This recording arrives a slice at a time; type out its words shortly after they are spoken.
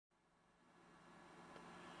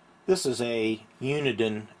This is a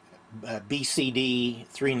Uniden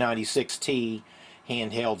BCD396T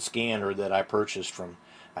handheld scanner that I purchased from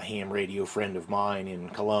a ham radio friend of mine in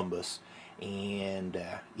Columbus, and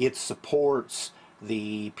it supports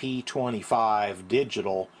the P25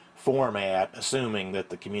 digital format, assuming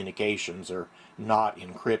that the communications are not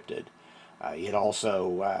encrypted. It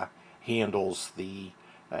also handles the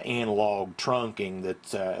analog trunking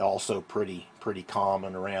that's also pretty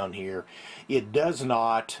common around here. It does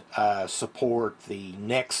not support the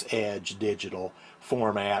next edge digital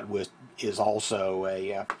format, which is also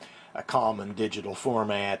a common digital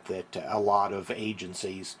format that a lot of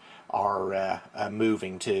agencies are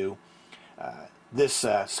moving to. This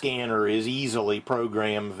scanner is easily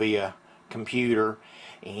programmed via computer,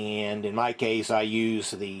 and in my case I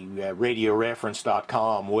use the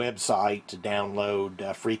radioreference.com website to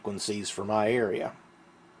download frequencies for my area.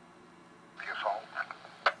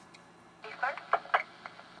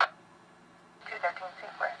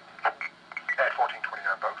 At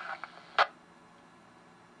 1429 both.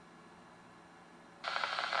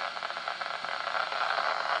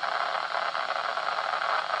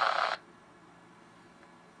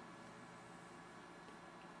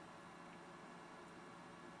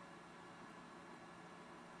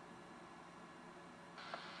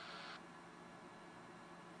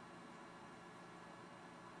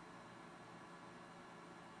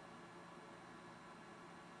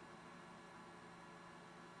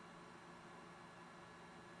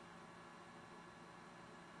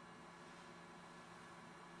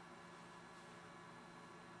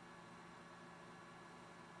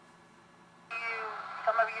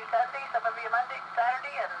 Some of you Sunday, some of you Monday,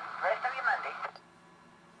 Saturday, and the rest of you Monday.